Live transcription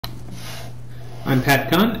I'm Pat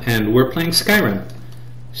Gunn, and we're playing Skyrim.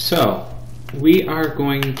 So, we are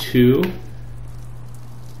going to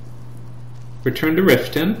return to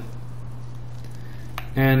Riften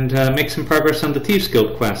and make some progress on the Thieves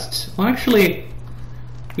Guild quests. Well, actually,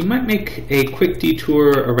 we might make a quick detour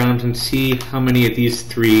around and see how many of these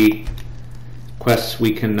three quests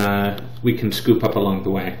we can scoop up along the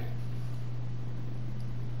way.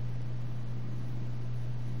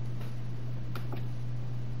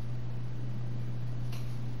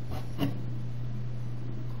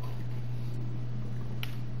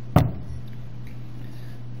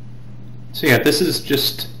 So yeah, this is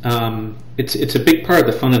just, it's a big part of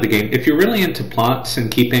the fun of the game. If you're really into plots and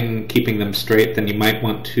keeping them straight, then you might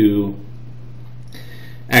want to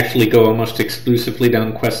actually go almost exclusively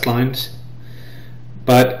down quest lines.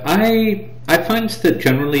 But I find that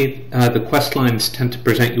generally the quest lines tend to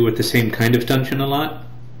present you with the same kind of dungeon a lot.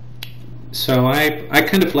 So I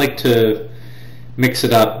kind of like to mix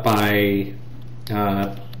it up by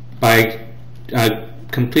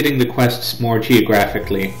completing the quests more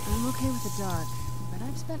geographically. I'm okay with the dark, but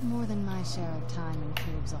I've spent more than my share of time in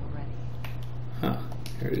caves already. Huh.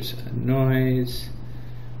 There's a noise,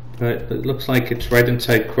 but it looks like it's right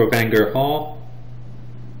inside Crowbanger Hall.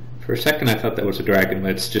 For a second I thought that was a dragon,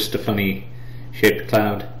 but it's just a funny shaped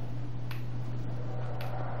cloud.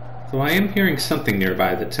 Though I am hearing something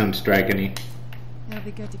nearby that sounds dragony. It'll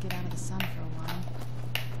be good to get out of the sun for a while.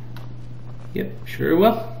 Yep, sure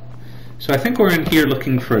will. So I think we're in here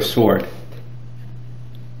looking for a sword.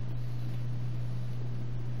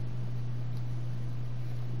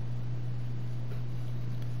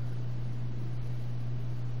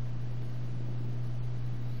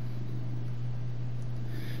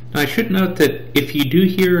 Now I should note that if you do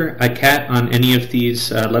hear a cat on any of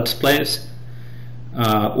these Let's Plays,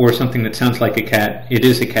 or something that sounds like a cat, it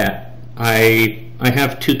is a cat. I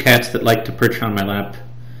have two cats that like to perch on my lap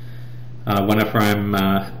whenever I'm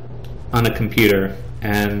on a computer,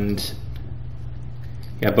 and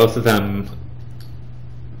yeah, both of them,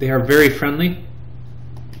 they are very friendly.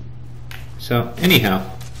 So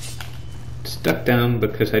anyhow, it's duck down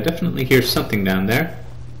because I definitely hear something down there.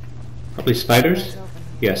 Probably spiders?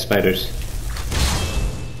 Yeah, spiders.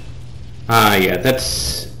 Ah, yeah,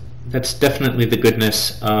 that's definitely the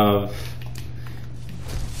goodness of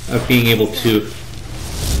being able to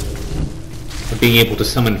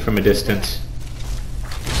summon from a distance.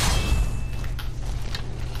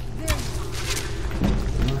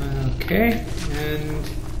 Okay, and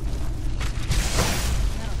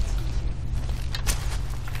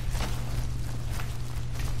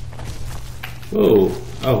whoa!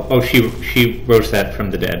 Oh, she rose that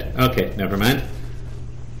from the dead. Okay, never mind.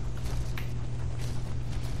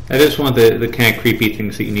 That is one of the kind of creepy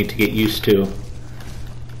things that you need to get used to,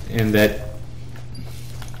 and that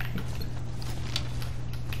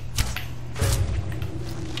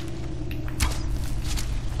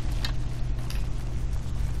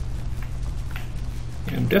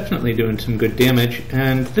I'm definitely doing some good damage,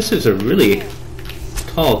 and this is a really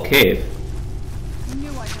tall cave. I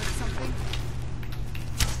knew I heard something.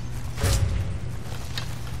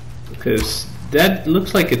 Because that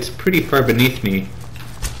looks like it's pretty far beneath me.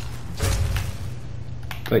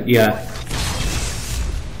 But yeah.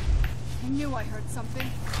 I knew I heard something.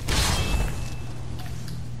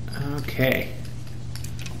 Okay.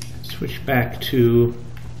 Switch back to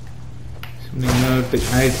something mode, but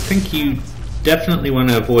I think you definitely want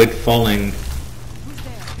to avoid falling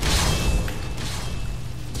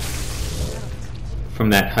from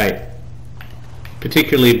that height,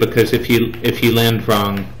 particularly because if you land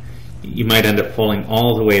wrong, you might end up falling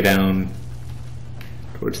all the way down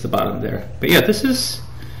towards the bottom there. But yeah, this is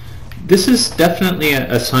definitely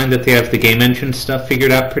a sign that they have the game engine stuff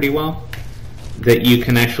figured out pretty well, that you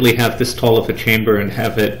can actually have this tall of a chamber and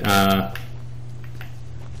have it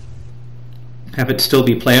still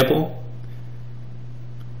be playable.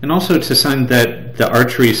 And also it's a sign that the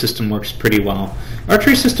archery system works pretty well.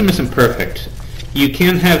 Archery system isn't perfect. You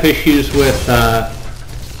can have issues with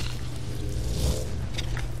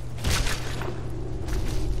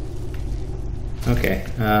okay,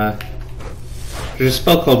 there's a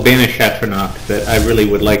spell called Banish Atronach that I really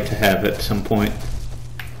would like to have at some point.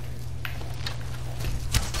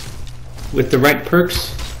 With the right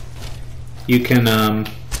perks, you can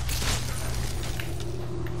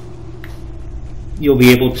you'll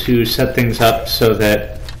be able to set things up so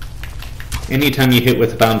that anytime you hit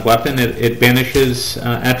with a bound weapon, it banishes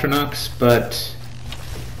Atronachs, but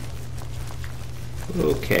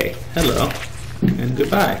okay, hello, and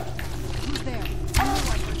goodbye. Who's there? I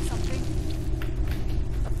knew I heard something.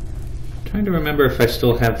 Trying to remember if I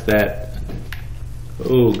still have that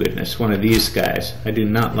Oh goodness, one of these guys. I do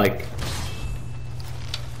not like...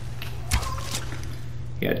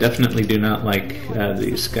 Yeah, definitely do not like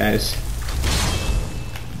these guys.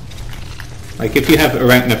 Like, if you have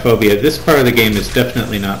arachnophobia, this part of the game is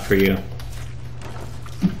definitely not for you.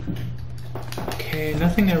 Okay,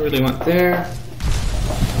 nothing I really want there.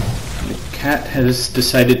 The cat has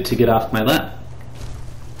decided to get off my lap,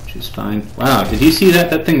 which is fine. Wow, did you see that?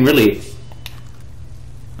 That thing really...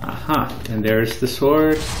 Aha, and there's the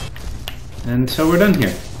sword. And so we're done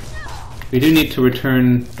here. We do need to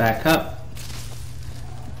return back up.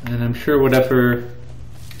 And I'm sure whatever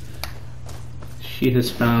she has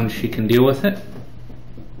found, she can deal with it.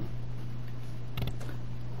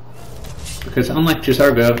 Because unlike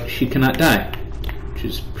Jizargo, she cannot die, which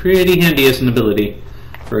is pretty handy as an ability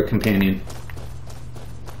for a companion.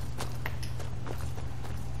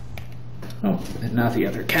 Oh, and now the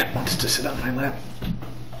other cat wants to sit on my lap.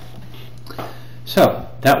 So,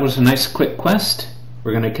 that was a nice quick quest.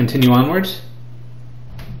 We're going to continue onwards.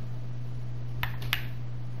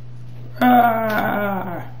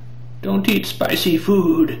 Ah! Don't eat spicy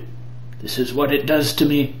food. This is what it does to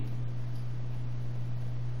me.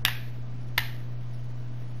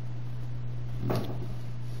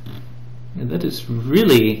 And that is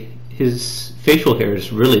really... his facial hair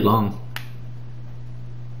is really long.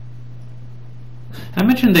 I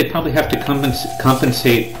imagine they probably have to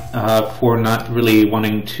compensate for not really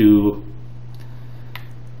wanting to...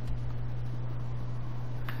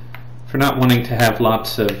 for not wanting to have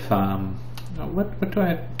lots of... what do I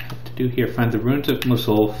have to do here? Find the ruins of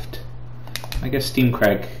Mosolft. I guess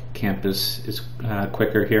Steamcrag Camp is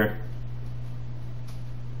quicker here.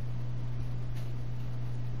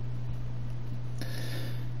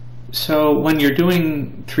 So when you're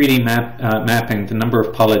doing 3D mapping, the number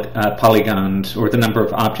of polygons or the number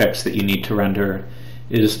of objects that you need to render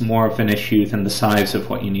is more of an issue than the size of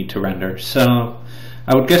what you need to render. So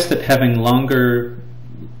I would guess that having longer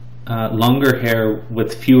hair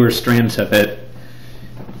with fewer strands of it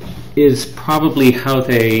is probably how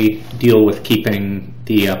they deal with keeping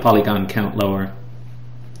the polygon count lower,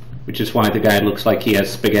 which is why the guy looks like he has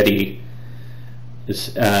spaghetti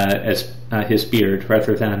as his beard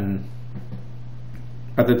rather than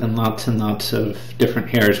lots and lots of different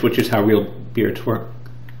hairs, which is how real beards work.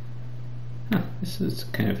 Huh, this is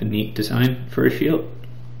kind of a neat design for a shield.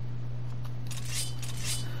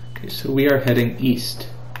 Okay, so we are heading east.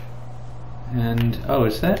 And, oh,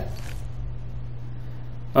 is that?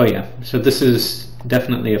 Oh yeah, so this is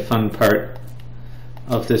definitely a fun part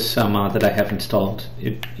of this mod that I have installed.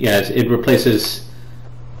 It replaces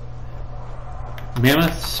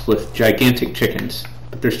mammoths with gigantic chickens,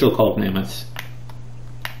 but they're still called mammoths.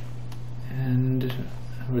 And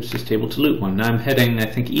I was just able to loot one. Now I'm heading, I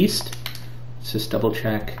think, east. Let's just double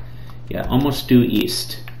check. Yeah, almost due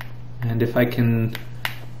east. And if I can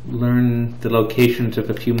learn the locations of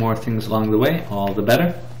a few more things along the way, all the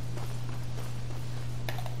better.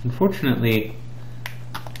 Unfortunately,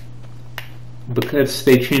 because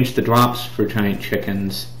they changed the drops for giant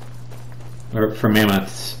chickens, or for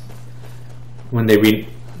mammoths,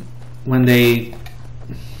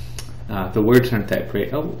 the words aren't that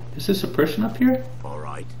great. Oh, is this a person up here? All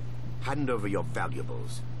right, hand over your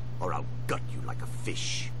valuables, or I'll gut you like a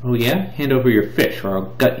fish. Oh yeah? Hand over your fish, or I'll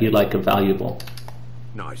gut you like a valuable.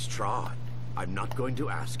 Nice try. I'm not going to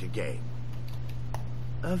ask again.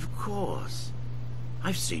 Of course.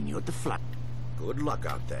 I've seen you at the flat. Good luck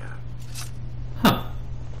out there. Huh.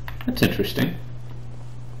 That's interesting.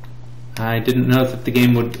 I didn't know that the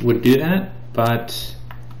game would do that, but...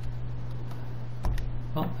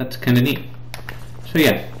 well, that's kind of neat. So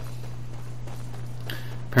yeah.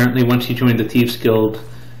 Apparently once you join the Thieves Guild,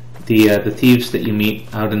 the thieves that you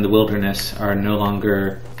meet out in the wilderness are no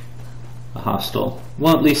longer hostile.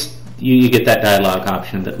 Well, at least you get that dialogue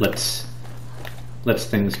option that lets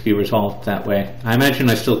things be resolved that way. I imagine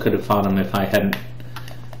I still could have fought him if I hadn't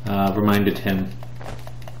reminded him,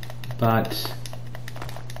 but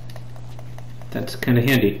that's kind of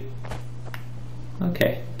handy.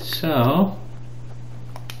 Okay, so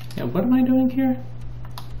yeah, what am I doing here?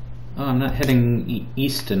 Oh, I'm not heading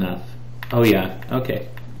east enough. Oh yeah, okay,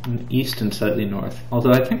 east and slightly north.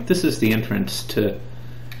 Although I think this is the entrance to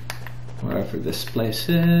wherever this place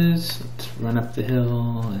is. Let's run up the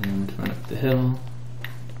hill and run up the hill.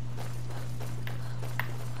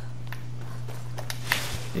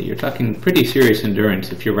 Yeah, you're talking pretty serious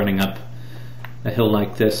endurance if you're running up a hill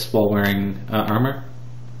like this while wearing armor.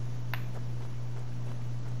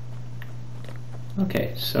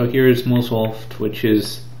 Okay, so here's Mosolft, which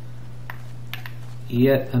is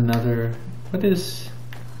yet another... what is...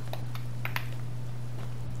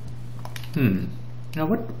 Now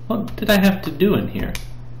what did I have to do in here?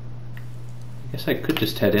 I guess I could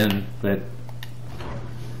just head in, but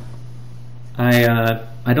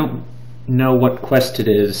I don't know what quest it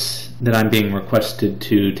is that I'm being requested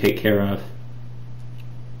to take care of.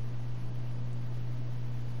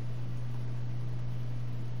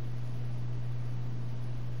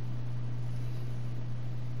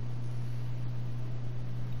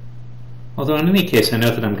 Although in any case, I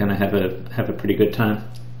know that I'm going to have a pretty good time.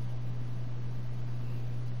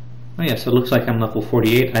 Oh yeah, so it looks like I'm level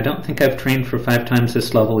 48. I don't think I've trained for 5 times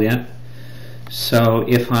this level yet. So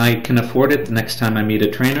if I can afford it the next time I meet a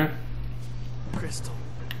trainer. Crystal.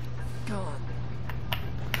 Gone.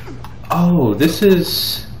 Oh, this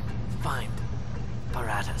is... Find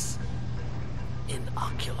apparatus.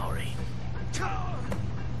 Inoculary.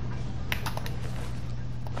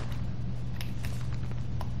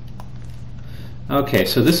 Okay,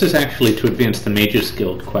 so this is actually to advance the Mages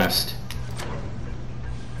Guild quest.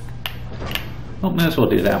 Well, might as well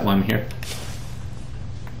do that one here.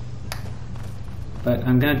 But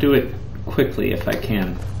I'm going to do it quickly if I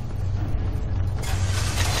can.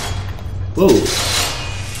 Whoa!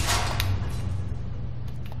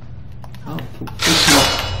 Oh,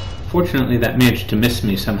 fortunately that managed to miss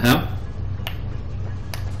me somehow.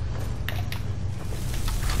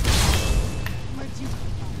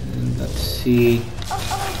 And let's see...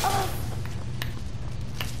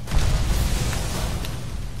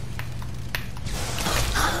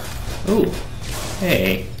 Oh,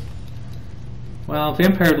 hey. Well,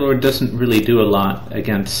 Vampire Lord doesn't really do a lot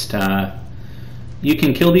against... you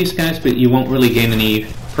can kill these guys, but you won't really gain any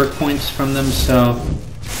perk points from them, so...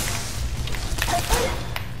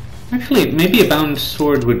 Actually, maybe a bound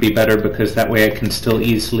sword would be better, because that way I can still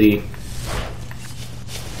easily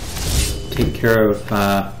take care of...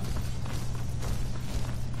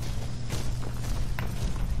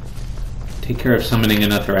 take care of summoning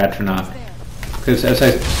another Atronach. Because as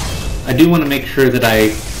I do want to make sure that I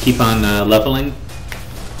keep on leveling.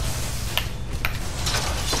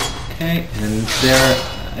 Okay, and there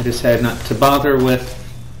I decided not to bother with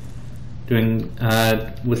doing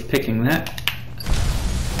with picking that.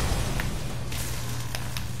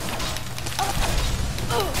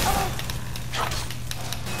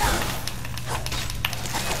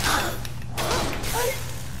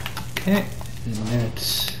 Okay, and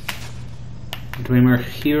that's Dwemer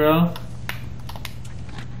Hero.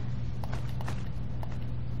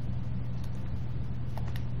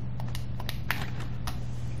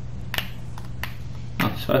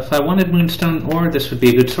 So if I wanted Moonstone ore, this would be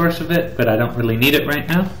a good source of it, but I don't really need it right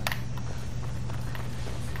now.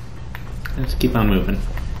 Let's keep on moving.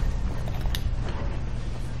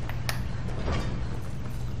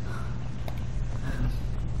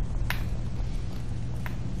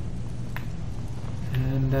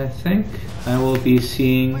 And I think I will be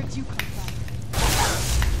seeing...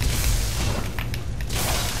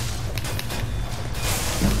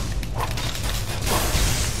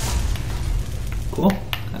 Cool.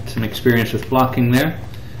 Some experience with blocking there.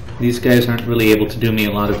 These guys aren't really able to do me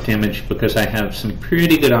a lot of damage because I have some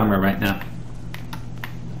pretty good armor right now.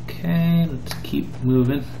 Okay, let's keep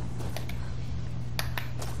moving.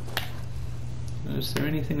 Is there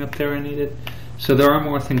anything up there I needed? So there are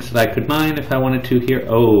more things that I could mine if I wanted to here.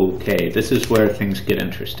 Okay, this is where things get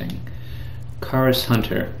interesting. Karis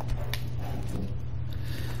Hunter.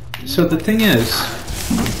 So the thing is,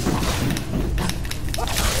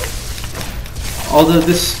 although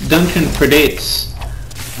this dungeon predates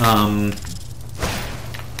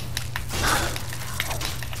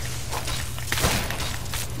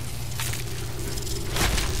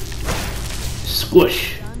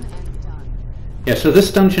squish. Yeah, so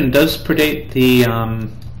this dungeon does predate the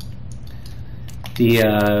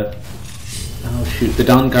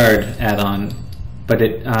Dawnguard add-on, but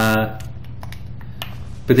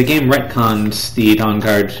the game retcons the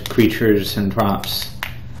Dawnguard creatures and drops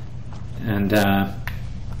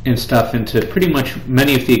and stuff into pretty much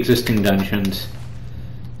many of the existing dungeons.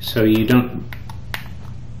 So you're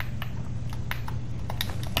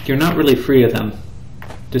not really free of them,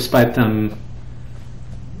 despite them.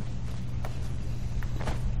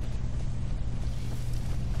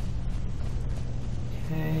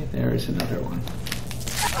 Okay, there's another one.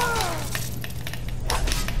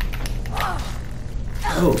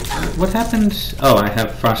 Oh, what happened? Oh, I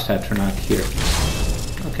have Frost Atronach here.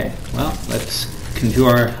 Okay, well, let's conjure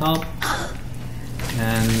our help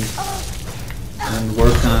and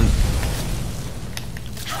work on...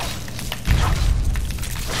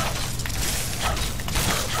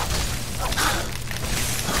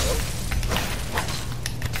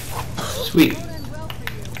 Sweet.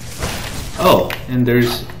 Oh, and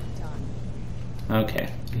there's... Okay.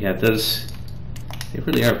 Yeah, those... They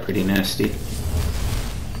really are pretty nasty.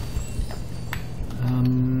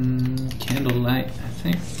 Candlelight, I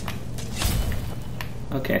think.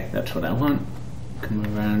 Okay, that's what I want. Come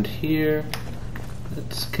around here.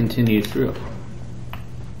 Let's continue through.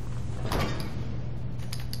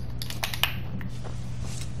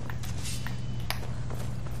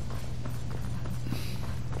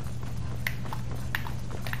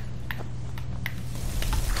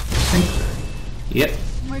 Yep,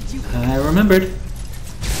 I remembered.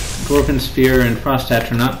 Dwarven Sphere and Frost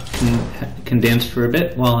Astronaut can dance for a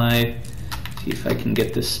bit while I see if I can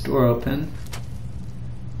get this door open.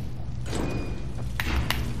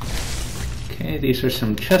 Okay, these are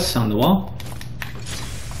some chests on the wall,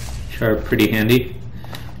 which are pretty handy.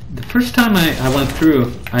 The first time I went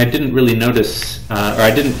through, I didn't really notice,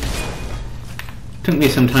 it took me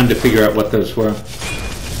some time to figure out what those were.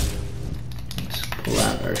 Let's pull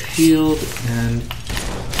out our shield and...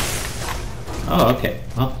 Oh, okay.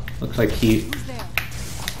 Well, looks like he...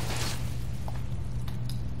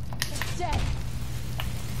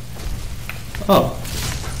 Oh.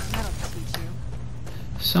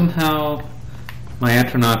 Somehow my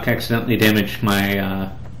Atronach accidentally damaged my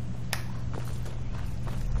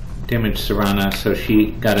damaged Serana, so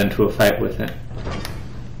she got into a fight with it.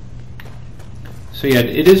 So yeah,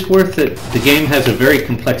 it is worth it. The game has a very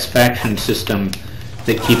complex faction system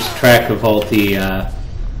that keeps track of all the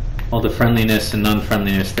friendliness and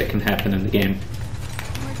non-friendliness that can happen in the game.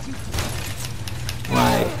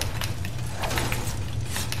 Why?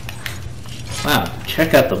 Wow,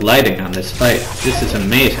 check out the lighting on this fight. This is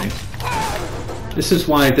amazing. This is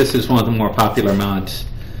why this is one of the more popular mods.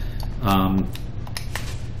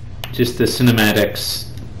 Just the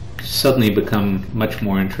cinematics suddenly become much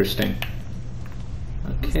more interesting.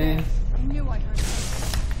 Okay.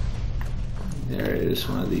 There is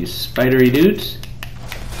one of these spidery dudes.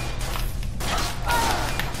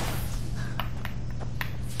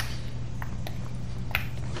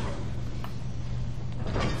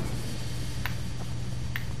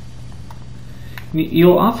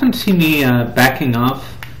 You'll often see me backing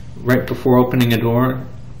off right before opening a door.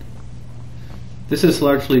 This is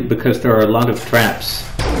largely because there are a lot of traps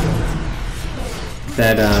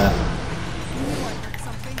that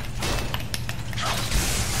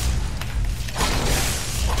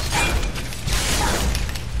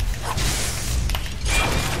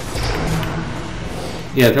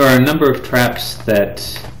yeah, there are a number of traps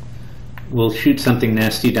that will shoot something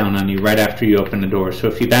nasty down on you right after you open the door. So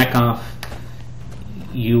if you back off,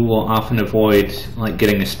 you will often avoid like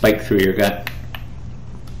getting a spike through your gut.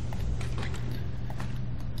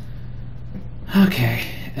 Okay,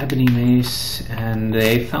 ebony mace and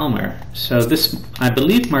a Falmer. So this, I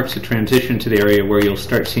believe, marks a transition to the area where you'll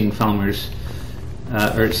start seeing Falmers,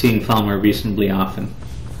 or seeing Falmer reasonably often.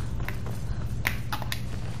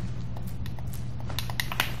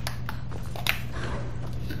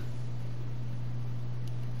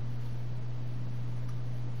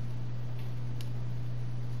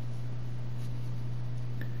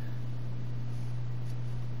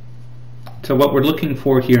 So what we're looking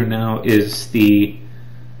for here now is the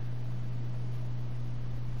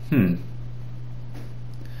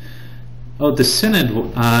the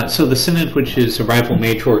Synod. So the Synod, which is a rival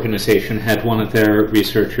mage organization, had one of their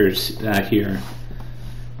researchers here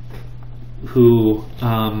who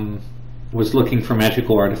was looking for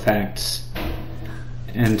magical artifacts,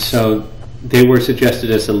 and so they were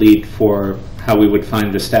suggested as a lead for how we would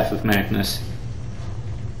find the Staff of Magnus,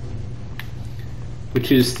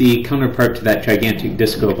 which is the counterpart to that gigantic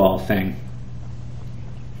disco ball thing.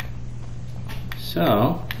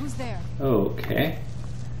 So, who's there? Okay.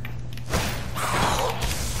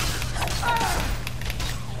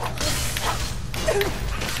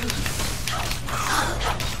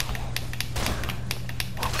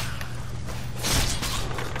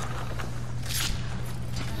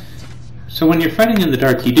 So when you're fighting in the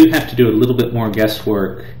dark, you do have to do a little bit more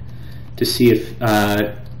guesswork to see if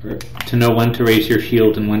to know when to raise your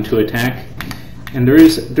shield and when to attack. And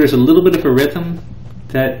there's a little bit of a rhythm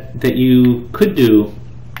that you could do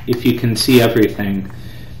if you can see everything.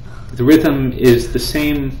 The rhythm is the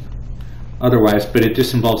same otherwise, but it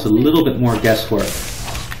just involves a little bit more guesswork.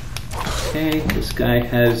 Okay, this guy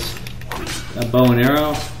has a bow and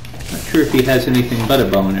arrow. Not sure if he has anything but a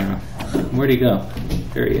bow and arrow. Where'd he go?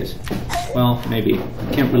 There he is. Well, maybe.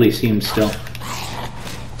 Can't really see him still.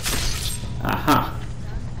 Aha.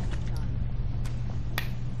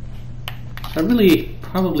 So I really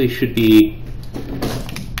probably should be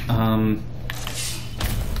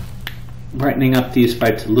brightening up these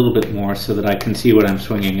fights a little bit more so that I can see what I'm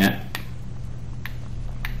swinging at.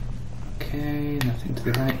 Okay,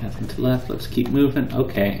 to the right, nothing to the left. Let's keep moving.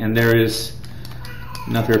 Okay, and there is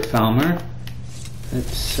another Falmer.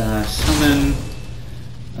 Let's summon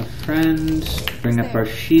a friend, bring up our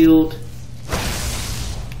shield.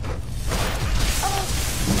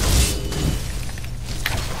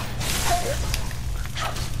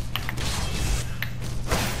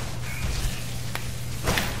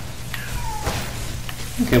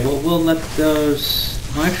 Okay, well, we'll let those...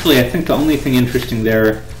 Well, actually, I think the only thing interesting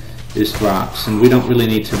there is drops, and we don't really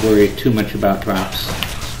need to worry too much about drops.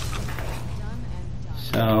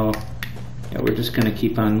 So, yeah, we're just going to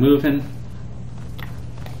keep on moving.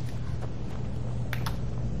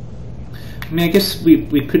 I mean, I guess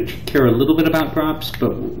we could care a little bit about drops,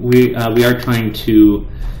 but we are trying to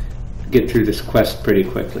get through this quest pretty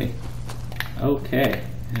quickly. Okay,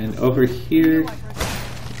 and over here,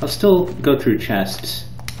 I'll still go through chests,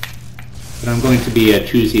 but I'm going to be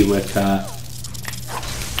choosy with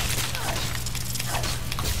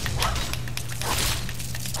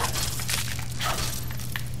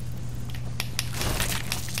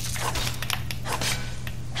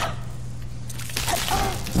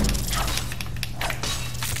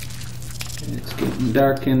it's getting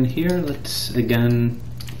dark in here. Let's again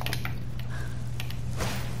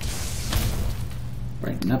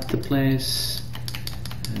brighten up the place.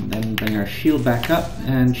 And then bring our shield back up,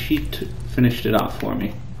 and she finished it off for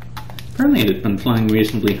me. Apparently it had been flying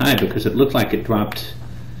reasonably high because it looked like it dropped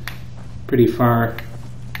pretty far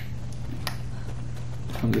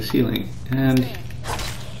from the ceiling. And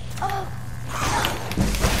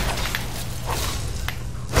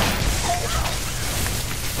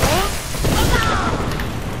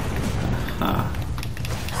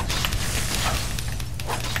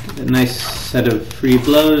get a nice set of free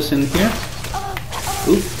blows in here.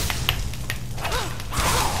 Oop.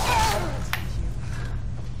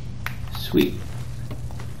 Sweet.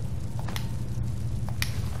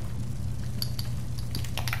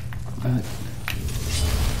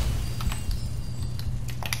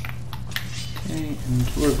 Okay, and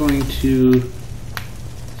we're going to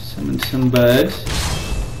summon some buds.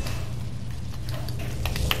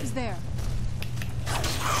 Who's there?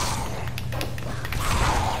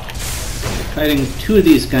 Fighting two of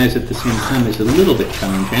these guys at the same time is a little bit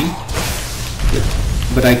challenging,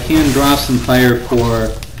 but I can draw some fire for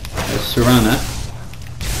Serana.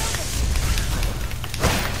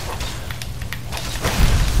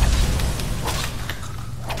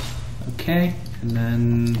 Okay, and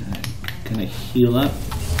then I'm gonna heal up.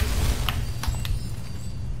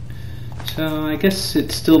 So I guess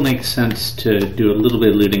it still makes sense to do a little bit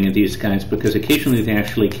of looting of these guys because occasionally they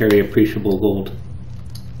actually carry appreciable gold.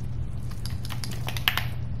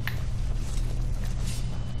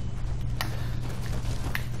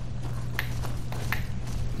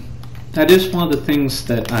 That is one of the things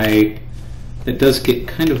that does get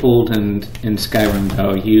kind of old in Skyrim,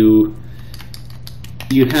 though.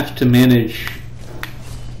 You have to manage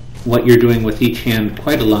what you're doing with each hand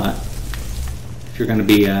quite a lot if you're going to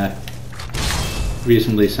be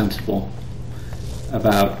reasonably sensible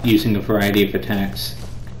about using a variety of attacks.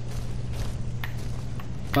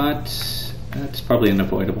 But that's probably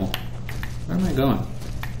unavoidable. Where am I going?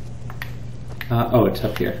 Oh, it's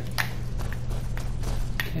up here.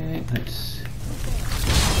 Okay,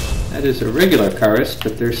 that is a regular Karis,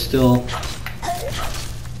 but there's still...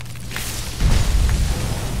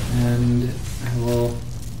 And I will...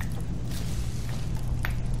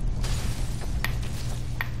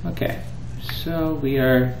 Okay, so we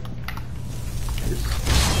are...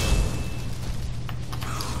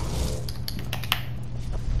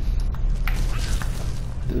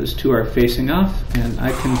 Those two are facing off, and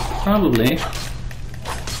I can probably...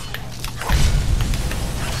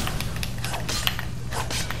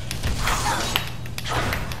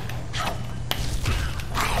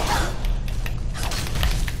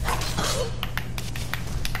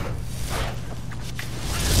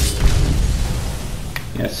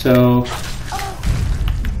 Yeah, so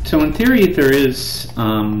in theory there is,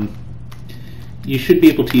 you should be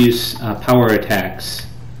able to use power attacks,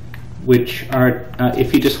 which are,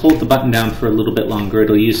 if you just hold the button down for a little bit longer,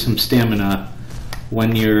 it'll use some stamina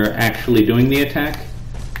when you're actually doing the attack,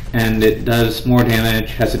 and it does more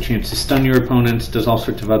damage, has a chance to stun your opponents, does all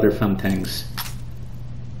sorts of other fun things.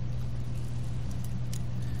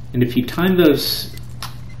 And if you time those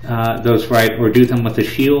right, or do them with a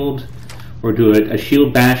shield, or do a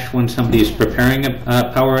shield bash when somebody is preparing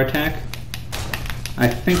a power attack, I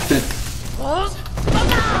think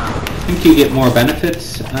you get more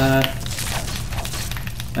benefits.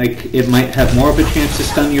 Like it might have more of a chance to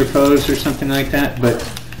stun your foes or something like that, but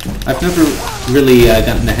I've never really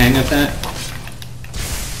gotten the hang of that.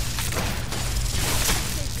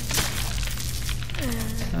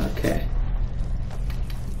 Okay.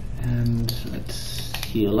 And let's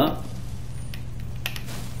heal up.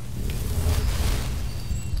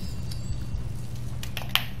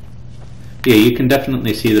 Yeah, you can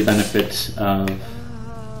definitely see the benefits of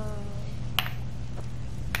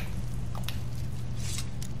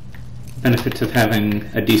having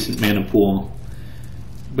a decent mana pool,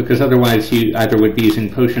 because otherwise you either would be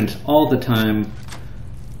using potions all the time,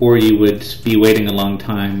 or you would be waiting a long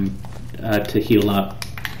time to heal up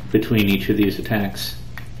between each of these attacks.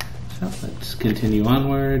 So let's continue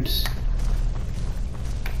onwards.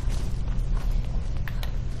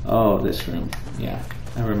 Oh, this room. Yeah,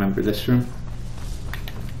 I remember this room.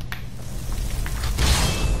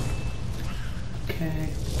 Okay.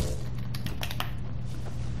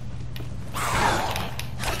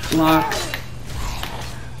 Block.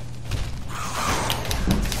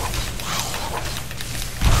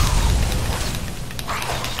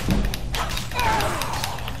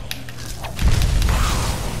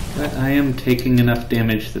 But I am taking enough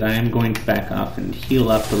damage that I am going to back off and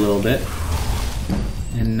heal up a little bit.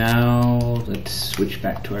 And now let's switch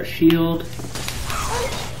back to our shield.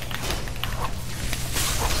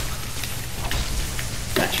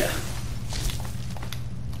 Gotcha.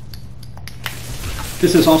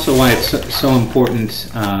 This is also why it's so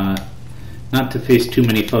important not to face too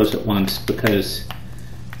many foes at once, because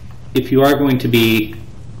if you are going to be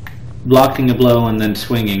blocking a blow and then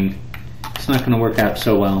swinging, it's not going to work out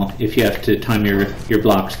so well if you have to time your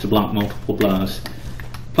blocks to block multiple blows.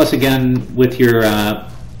 Plus, again, with your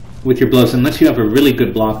blows, unless you have a really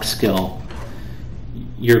good block skill,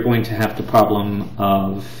 you're going to have the problem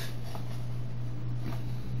of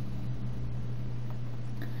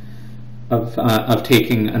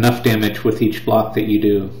taking enough damage with each block that you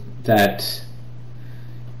do that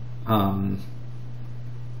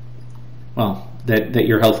that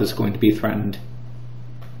your health is going to be threatened.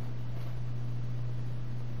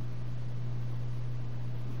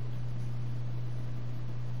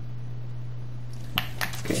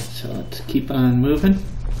 Okay, so let's keep on moving.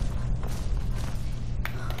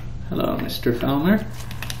 Hello, Mr. Felmer.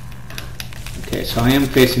 Okay, so I am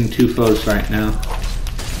facing two foes right now.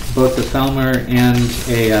 Both a Felmer and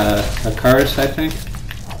a Kars, I think.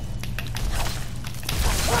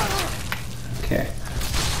 Okay.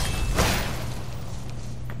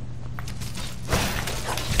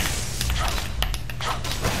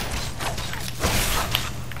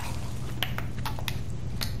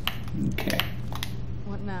 Okay.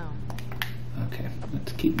 What now? Okay,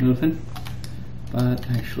 let's keep moving. But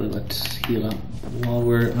actually, let's heal up while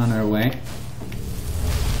we're on our way.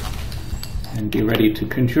 And be ready to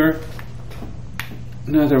conjure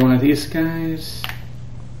another one of these guys.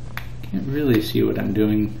 Can't really see what I'm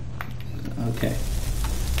doing. Okay.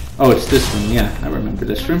 Oh, it's this one. Yeah, I remember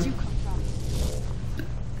this room.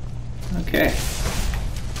 Okay.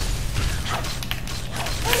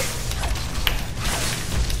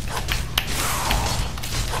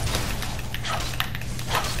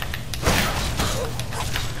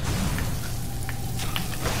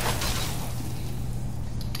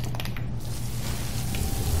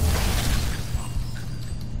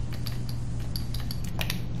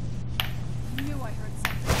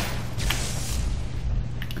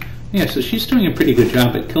 Yeah, so she's doing a pretty good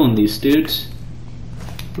job at killing these dudes.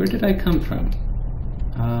 Where did I come from?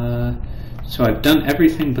 So I've done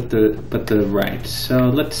everything but the right. So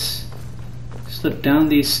let's slip down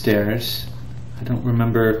these stairs. I don't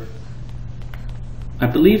remember. I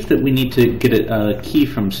believe that we need to get a key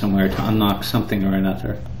from somewhere to unlock something or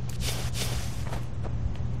another.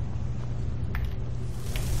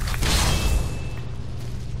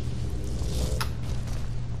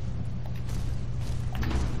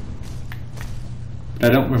 I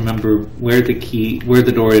don't remember where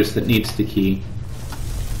the door is that needs the key.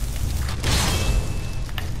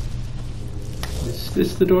 Is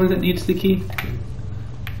this the door that needs the key?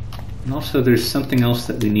 And also there's something else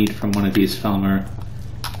that we need from one of these Felmer,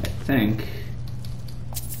 I think.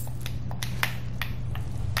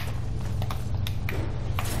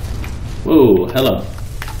 Whoa, hello.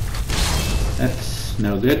 That's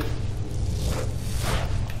no good.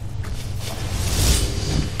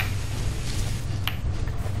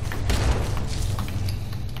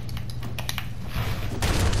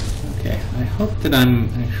 I hope that I'm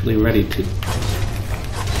actually ready to...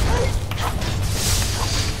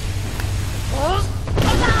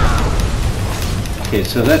 Okay,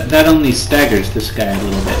 so that only staggers this guy a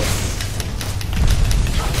little bit.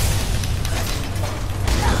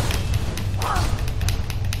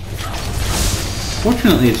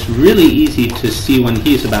 Fortunately, it's really easy to see when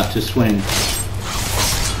he's about to swing.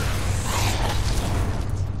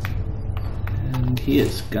 And he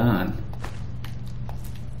is gone.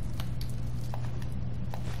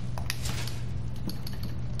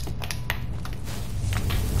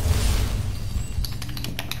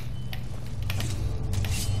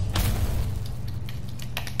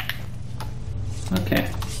 Okay.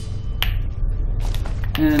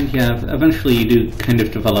 And yeah, eventually you do kind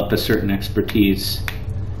of develop a certain expertise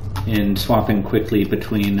in swapping quickly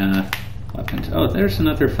between weapons. Oh, there's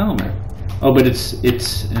another Falmer. Oh, but it's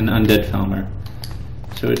an undead Falmer.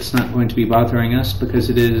 So it's not going to be bothering us because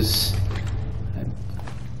it is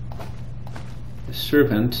a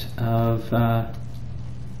servant of...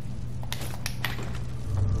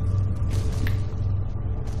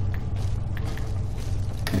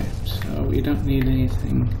 Okay, so we don't need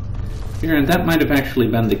anything here, and that might have actually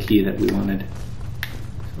been the key that we wanted.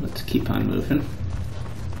 So let's keep on moving.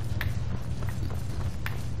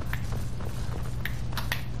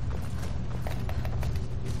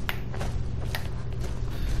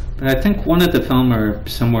 But I think one of the Falmer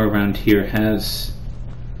somewhere around here has...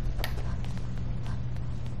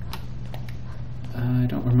 I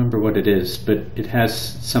don't remember what it is, but it has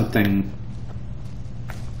something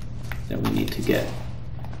that we need to get.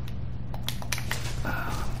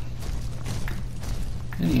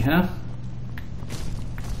 Anyhow.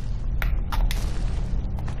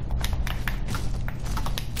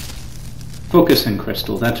 Focusing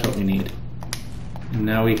crystal, that's what we need. And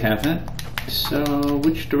now we have it. So,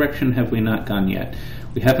 which direction have we not gone yet?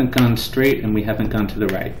 We haven't gone straight and we haven't gone to the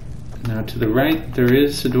right. Now to the right there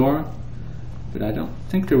is a door, but I don't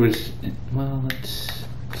think there was... Well, let's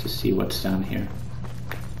just see what's down here.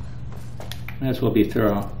 Might as well be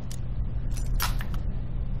thorough.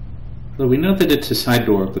 Well, we know that it's a side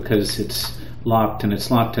door because it's locked, and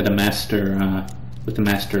it's locked at a master, with a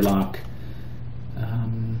master lock.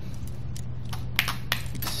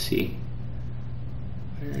 Let's see.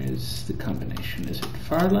 Where is the combination? Is it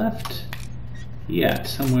far left? Yeah,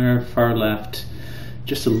 it's somewhere far left.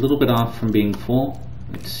 Just a little bit off from being full.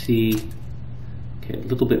 Let's see. Okay, a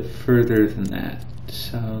little bit further than that.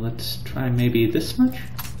 So let's try maybe this much.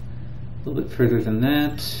 A little bit further than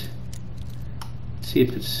that. Let's see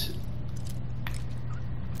if it's...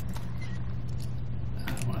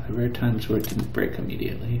 Well, there were times where it didn't break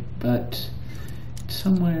immediately, but it's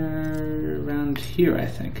somewhere around here, I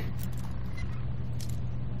think.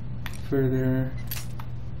 Further.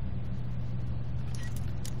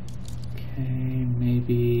 Okay,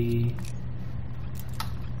 maybe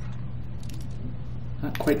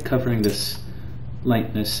not quite covering this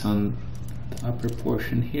lightness on the upper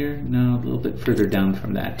portion here. No, a little bit further down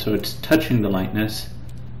from that. So it's touching the lightness.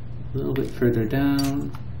 A little bit further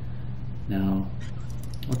down. No.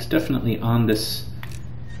 Well, it's definitely on this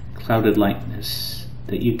clouded lightness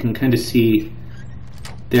that you can kind of see.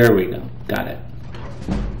 There we go. Got it.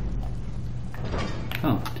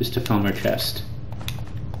 Oh, just a Falmer chest.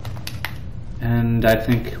 And I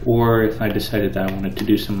think, or if I decided that I wanted to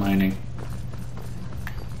do some mining.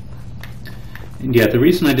 And yeah, the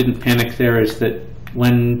reason I didn't panic there is that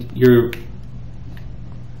when you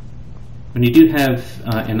do have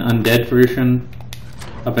an undead version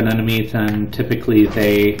of an enemy, then typically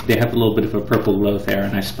they have a little bit of a purple glow there,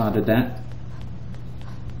 and I spotted that.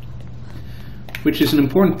 Which is an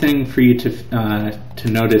important thing for you to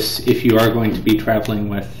notice if you are going to be traveling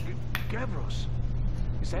with. Gavros,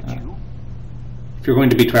 is that you? If you're going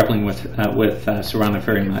to be traveling with Serana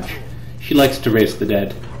very much, she likes to raise the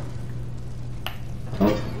dead.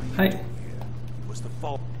 Oh, hi. It was the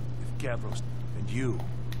fault of Gavros and you.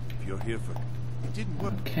 If you're here for, it didn't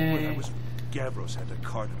work. Okay. When I was, Gavros had to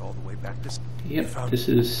cart it all the way back to. Yep, this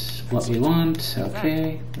is what we want.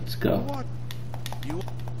 Okay, let's go. What? You,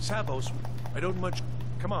 Savos. I don't much.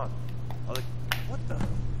 Come on. What the?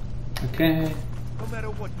 Okay. No matter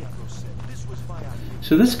what Gavros said, this was my idea.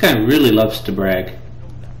 So this guy really loves to brag.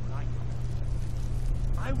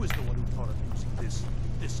 I was the one who thought of using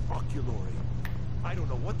this oculary. I don't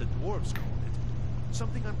know what the dwarves call it.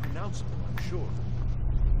 Something unpronounceable, I'm sure.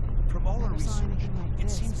 From all our research,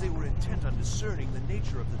 it seems they were intent on discerning the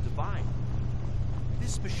nature of the divine.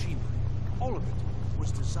 This machinery, all of it,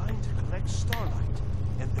 was designed to collect starlight,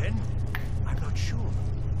 and then, I'm not sure,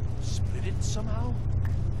 split it somehow?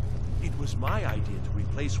 It was my idea to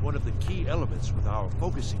replace one of the key elements with our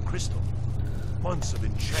focusing crystal. Months of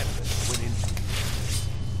enchantment went into it.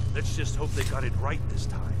 Let's just hope they got it right this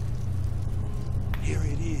time. Here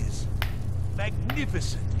it is.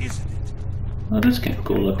 Magnificent, isn't it? Well, this kind of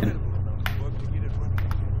cool looking.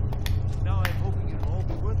 Now I'm hoping it'll all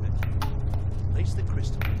be worth it. Place the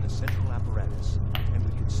crystal in the central apparatus, and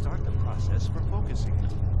we can start the process for focusing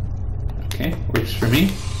it. Okay, works for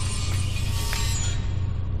me.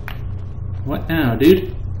 What now,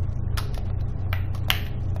 dude?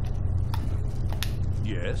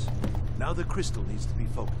 Yes? Now the crystal needs to be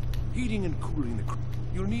focused. Heating and cooling the crystal.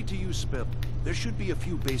 You'll need to use spell. There should be a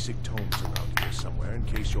few basic tomes around here somewhere, in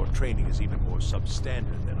case your training is even more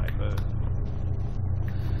substandard than I've heard.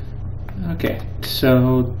 Okay,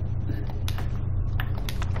 so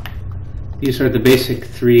these are the basic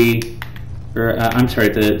three, or I'm sorry,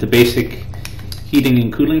 the basic heating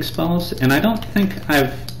and cooling spells, and I don't think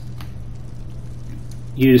I've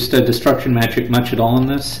used destruction magic much at all in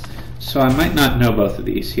this, so I might not know both of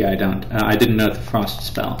these. Yeah, I don't. I didn't know the frost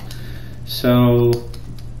spell. So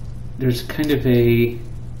there's kind of a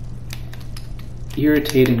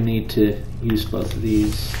irritating need to use both of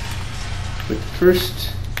these. But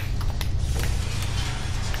first,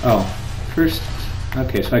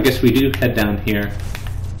 okay, so I guess we do head down here,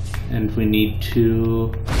 and we need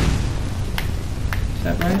to, is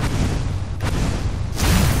that right?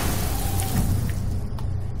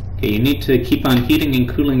 Okay, you need to keep on heating and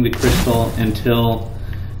cooling the crystal until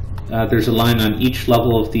there's a line on each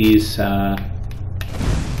level of these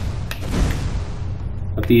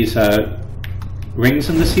rings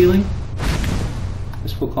in the ceiling. I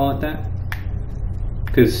guess we'll call it that.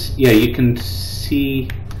 Because, yeah, you can see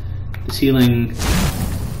the ceiling.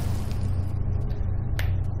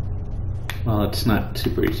 Well, it's not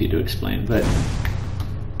super easy to explain, but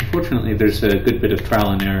unfortunately there's a good bit of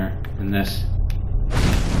trial and error in this.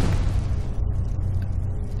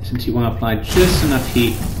 Since you want to apply just enough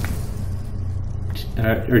heat,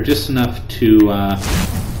 or just enough to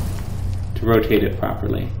rotate it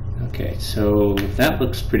properly. Okay, so that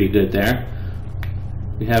looks pretty good there.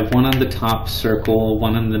 We have one on the top circle,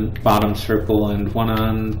 one on the bottom circle, and one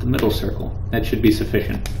on the middle circle. That should be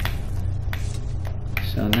sufficient.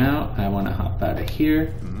 So now I want to hop out of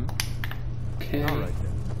here. Okay. All right,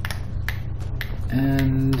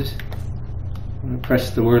 And I'm going to press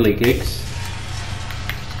the whirligigs.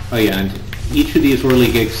 Oh yeah, and each of these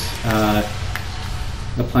whirligigs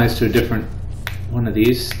applies to a different one of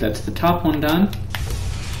these. That's the top one done.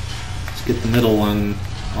 Let's get the middle one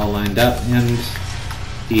all lined up, and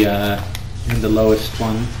the lowest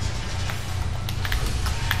one.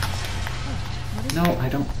 No, I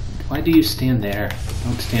don't. Why do you stand there?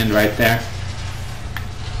 Don't stand right there.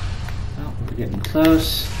 Oh, we're getting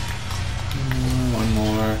close. One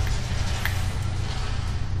more.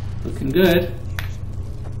 Looking good.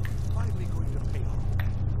 Finally going to pay off.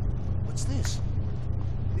 What's this?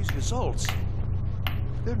 These results,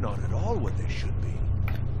 they're not at all what they should be.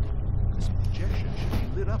 This projection should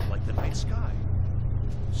be lit up like the night sky.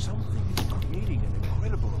 Something is creating an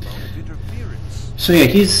incredible amount of interference. So yeah,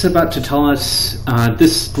 he's about to tell us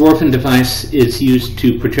this dwarven device is used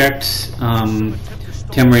to project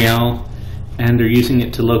Tamriel, and they're using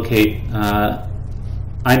it to locate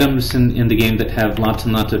items in the game that have lots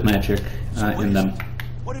and lots of magic in them.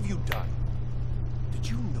 What have you done? Did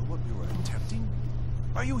you know what we were attempting?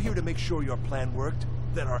 Are you here to make sure your plan worked?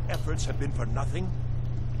 That our efforts have been for nothing?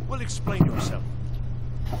 Well, explain yourself.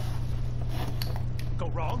 Go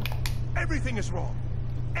wrong? Everything is wrong.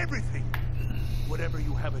 Everything. Whatever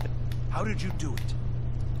you have it. How did you do it?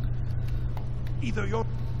 Either you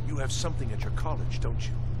have something at your college, don't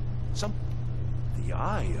you? The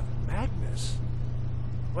Eye of Magnus.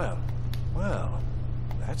 Well,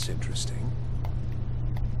 that's interesting.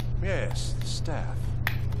 Yes, the staff.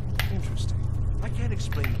 Interesting. I can't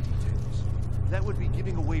explain the details. That would be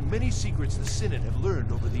giving away many secrets the Synod have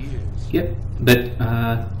learned over the years. Yep, but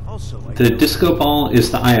Also, the disco ball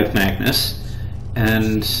is the Eye of Magnus,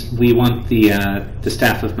 and we want the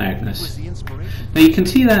Staff of Magnus. Now you can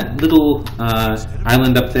see that little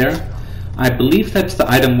island up there. I believe that's the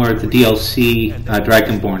item where the DLC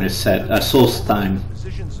Dragonborn is set, Solstheim.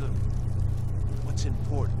 What's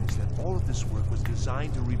important is that all of this work was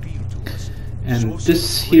designed to reveal to us. And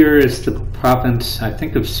this here is the province, I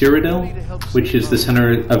think, of Cyrodiil, which is the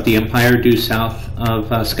center of the Empire due south of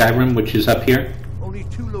Skyrim, which is up here. Only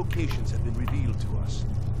 2 locations have been revealed to us.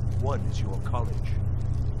 One is your college.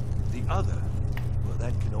 The other, well,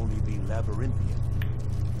 that can only be Labyrinthian.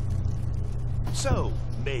 So,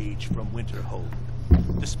 mage from Winterhold,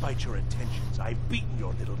 despite your intentions, I've beaten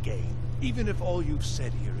your little game. Even if all you've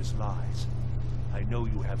said here is lies, I know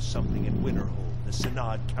you have something in Winterhold the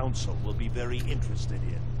Synod Council will be very interested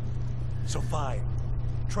in. So fine,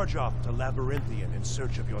 trudge off to Labyrinthian in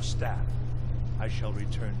search of your staff. I shall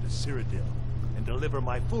return to Cyrodiil and deliver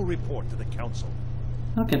my full report to the Council.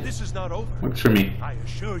 Okay. This is not over. Works for me. I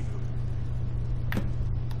assure you.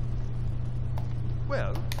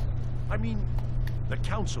 Well, I mean, the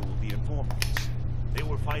Council will be informed of this. They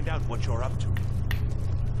will find out what you're up to.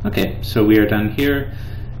 Okay, so we are done here,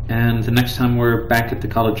 and the next time we're back at the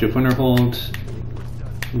College of Winterhold,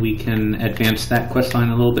 we can advance that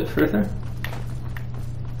questline a little bit further.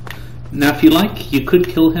 Now, if you like, you could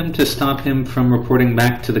kill him to stop him from reporting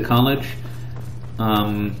back to the college.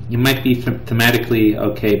 You might be thematically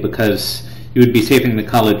okay because you would be saving the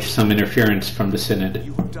college some interference from the Synod.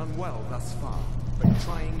 You have done well thus far, but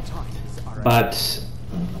trying times are But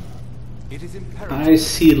it is imperative. I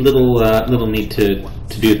see little need to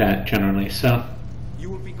do that generally. So You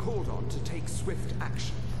will be called on to take swift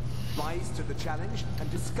action. Rise to the challenge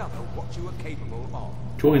and discover what you are capable of.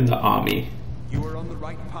 join the army. You are on the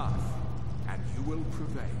right path, and you will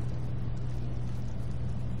prevail.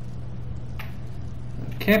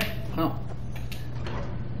 Okay, well,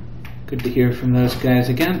 good to hear from those guys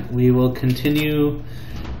again. We will continue.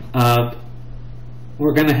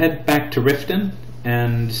 We're going to head back to Riften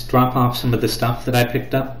and drop off some of the stuff that I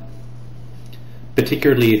picked up,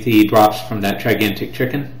 particularly the drops from that gigantic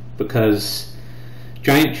chicken, because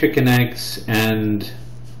giant chicken eggs and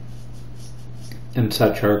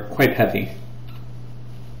such are quite heavy.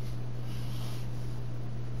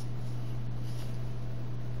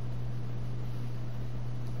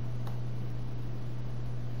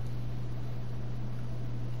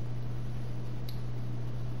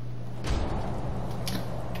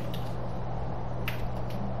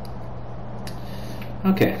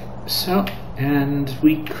 Okay, so, and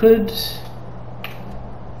we could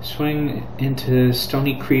swing into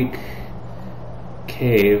Stony Creek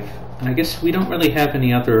Cave. I guess we don't really have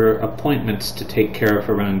any other appointments to take care of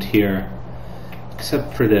around here,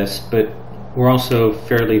 except for this, but we're also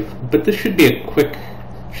but this should be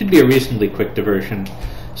a reasonably quick diversion.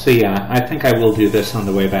 So yeah, I think I will do this on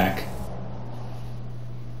the way back.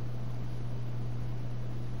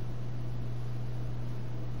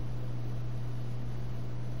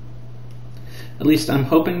 At least I'm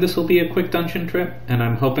hoping this will be a quick dungeon trip, and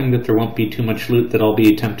I'm hoping that there won't be too much loot that I'll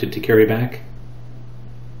be tempted to carry back.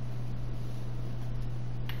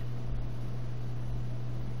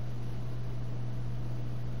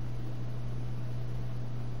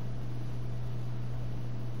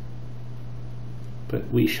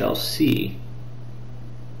 But we shall see.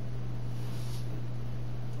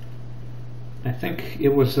 I think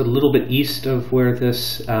it was a little bit east of where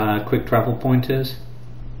this quick travel point is.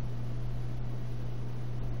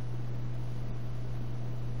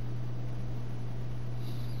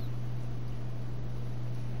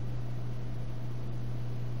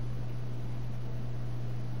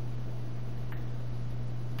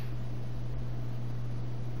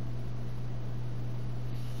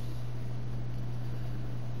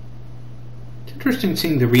 Interesting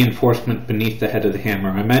seeing the reinforcement beneath the head of the hammer.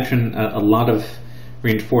 I imagine a lot of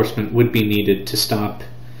reinforcement would be needed to stop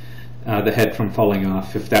the head from falling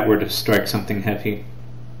off if that were to strike something heavy.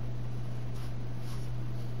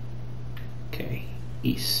 Okay,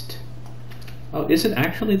 east. Oh, is it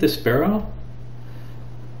actually this barrow?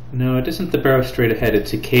 No, it isn't the barrow straight ahead.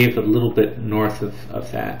 It's a cave a little bit north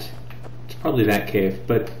of that. It's probably that cave,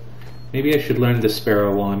 but maybe I should learn the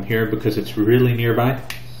sparrow while I'm here because it's really nearby.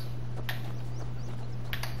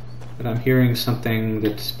 But I'm hearing something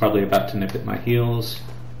that's probably about to nip at my heels.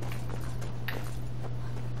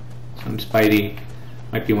 Some Spidey.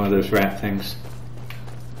 Might be one of those rat things.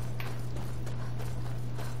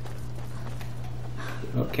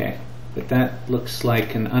 Okay, but that looks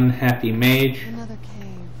like an unhappy mage. Another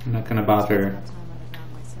cave. I'm not going to bother.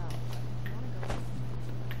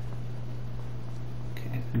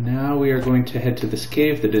 Okay, now we are going to head to this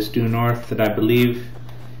cave that is due north, that I believe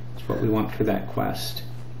is what we want for that quest.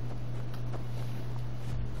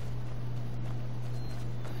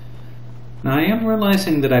 Now I am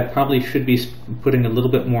realizing that I probably should be putting a little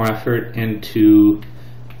bit more effort into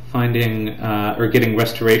finding or getting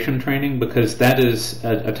restoration training, because that is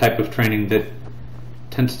a type of training that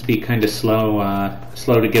tends to be kind of slow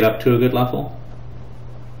to get up to a good level.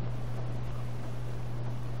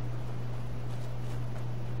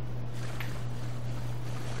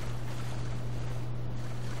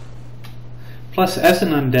 Plus, as an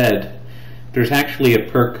undead, there's actually a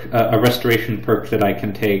perk, a restoration perk that I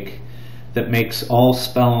can take that makes all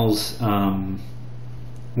spells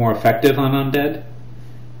more effective on undead,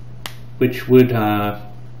 which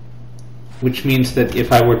means that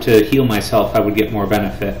if I were to heal myself, I would get more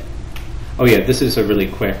benefit. Oh yeah, this is a really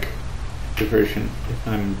quick diversion, if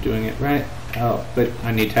I'm doing it right. Oh, but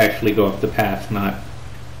I need to actually go up the path, not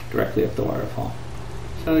directly up the waterfall.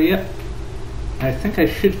 So yep, I think I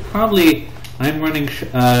should probably, I'm running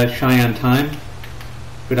shy on time,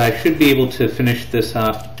 but I should be able to finish this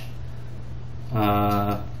up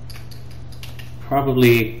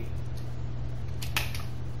probably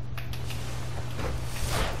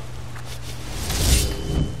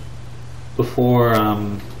before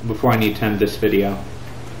before I need to end this video.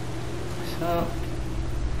 So,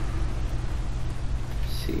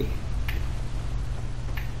 let's see.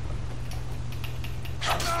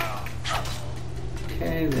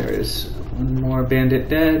 Okay, there is one more bandit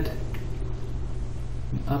dead.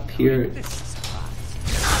 Up here.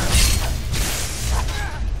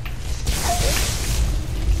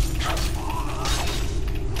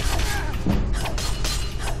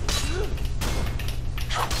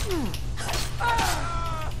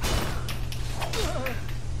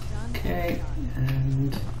 Okay,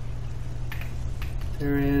 and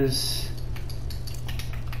there's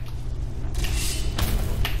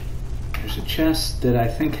a chest that I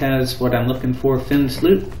think has what I'm looking for, Finn's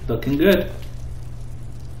loot. Looking good.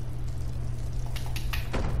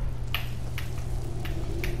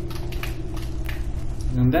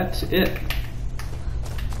 And that's it.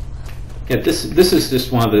 Yeah, this is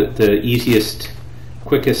just one of the easiest,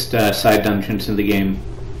 quickest side dungeons in the game.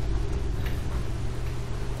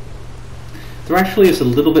 There actually is a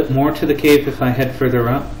little bit more to the cave if I head further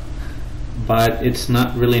up, but it's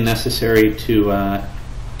not really necessary to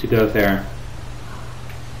go there.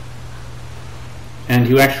 And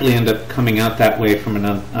you actually end up coming out that way from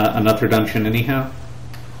another dungeon anyhow.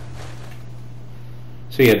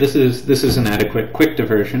 So yeah, this is an adequate quick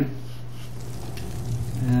diversion.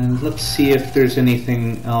 And let's see if there's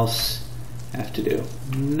anything else I have to do.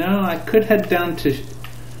 No, I could head down to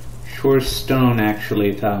Shore Stone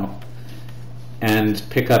actually though, and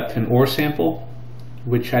pick up an ore sample,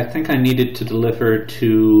 which I think I needed to deliver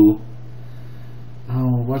to,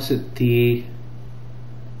 oh, was it the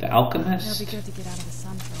alchemist? It'll be good to get out of the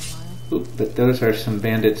sun for a while. Ooh, but those are some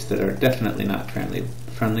bandits that are definitely not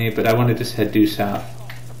friendly, but I want to just head due south.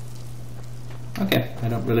 Okay, I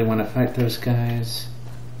don't really want to fight those guys.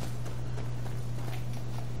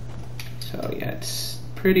 So yeah, it's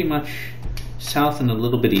pretty much south and a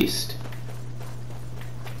little bit east.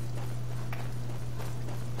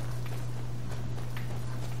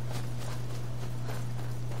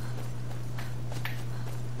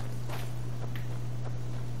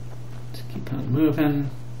 Let's keep on moving.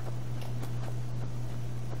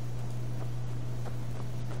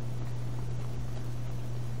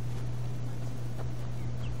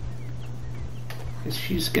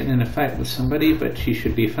 She's getting in a fight with somebody, but she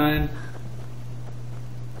should be fine.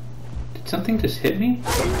 Did something just hit me?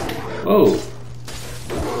 Whoa.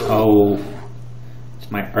 Oh.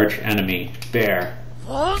 It's my arch enemy, bear.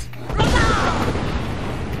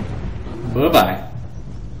 Bye-bye.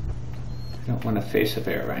 I don't want to face a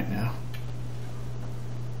bear right now.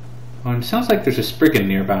 Oh, and it sounds like there's a Spriggan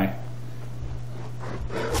nearby.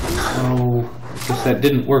 Oh, I guess that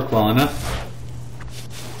didn't work well enough.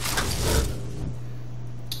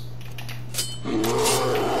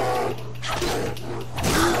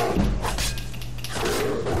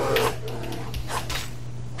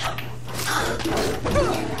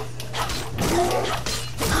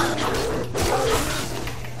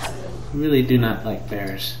 Really do not like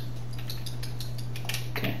bears.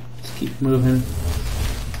 Okay, let's keep moving.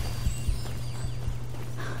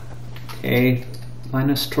 Okay,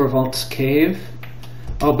 minus Torvald's cave.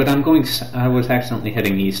 Oh, but I was accidentally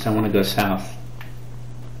heading east. I want to go south.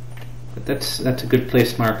 But that's a good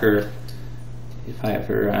place marker if I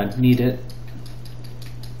ever need it.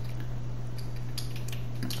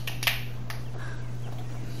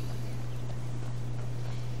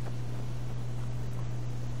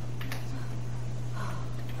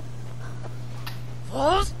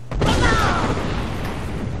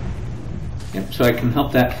 Yep, so I can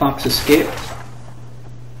help that fox escape.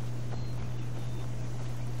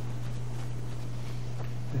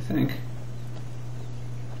 I think.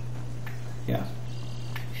 Yeah.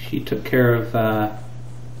 She took care of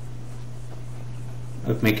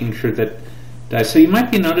making sure that dies. So you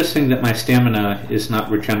might be noticing that my stamina is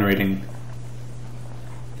not regenerating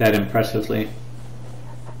that impressively.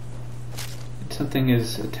 Something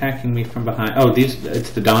is attacking me from behind. Oh, it's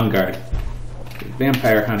the Dawnguard.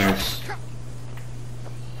 Vampire hunters.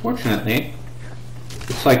 Fortunately,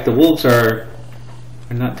 looks like the wolves are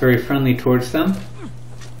not very friendly towards them.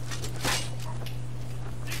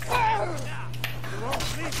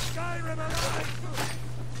 Skyrim alive!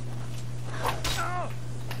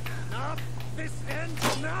 No! This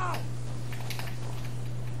ends now!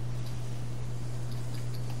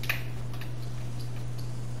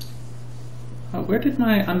 Oh, where did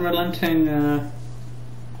my unrelenting, I'm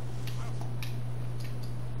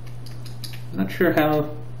not sure how...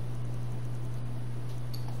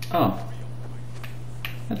 Oh.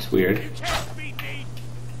 That's weird.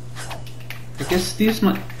 I guess these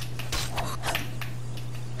might...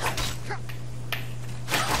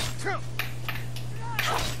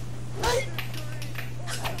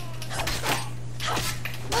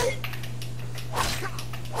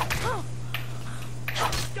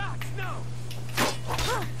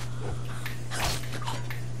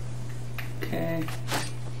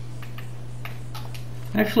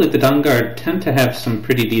 Actually, the Dawnguard tend to have some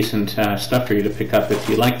pretty decent stuff for you to pick up if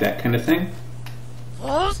you like that kind of thing.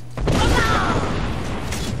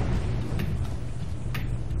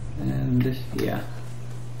 And, yeah.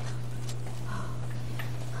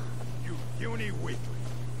 You puny weakling.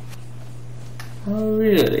 Oh,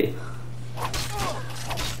 really?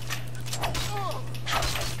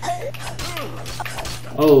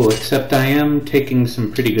 Oh, except I am taking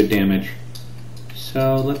some pretty good damage.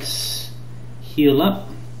 So let's heal up.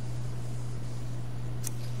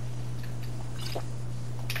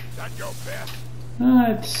 That your best?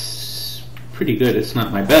 It's pretty good. It's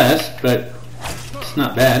not my best, but it's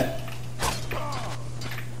not bad.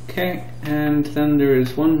 Okay, and then there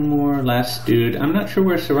is one more last dude. I'm not sure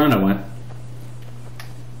where Serrano went.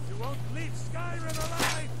 You won't leave Skyrim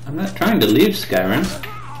alive! I'm not trying to leave Skyrim.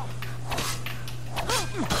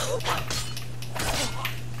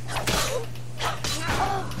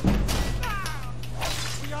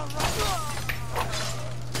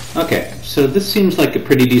 Okay, so this seems like a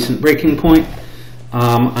pretty decent breaking point.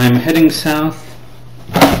 I'm heading south.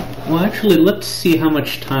 Well, actually, let's see how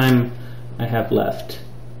much time I have left.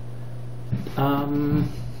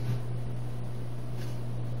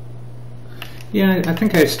 Yeah, I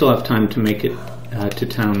think I still have time to make it to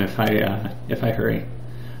town if I hurry.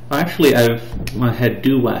 Well, actually, I want to head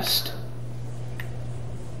due west.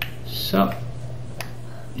 So,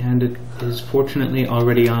 and it is fortunately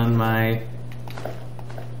already on my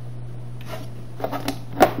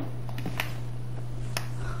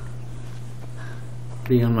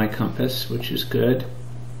compass, which is good.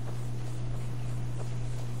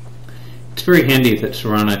 It's very handy that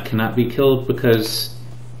Serrana cannot be killed because,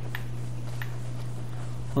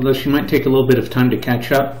 although she might take a little bit of time to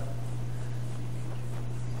catch up,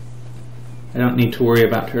 I don't need to worry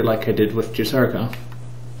about her like I did with Jazargo.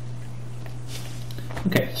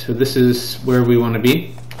 Okay, so this is where we want to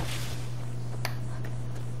be.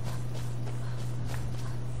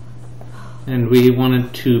 And we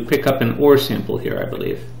wanted to pick up an ore sample here, I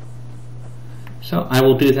believe. So I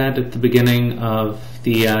will do that at the beginning of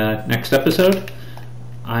the next episode.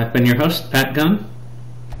 I've been your host, Pat Gunn.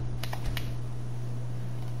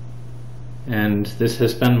 And this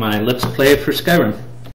has been my Let's Play for Skyrim.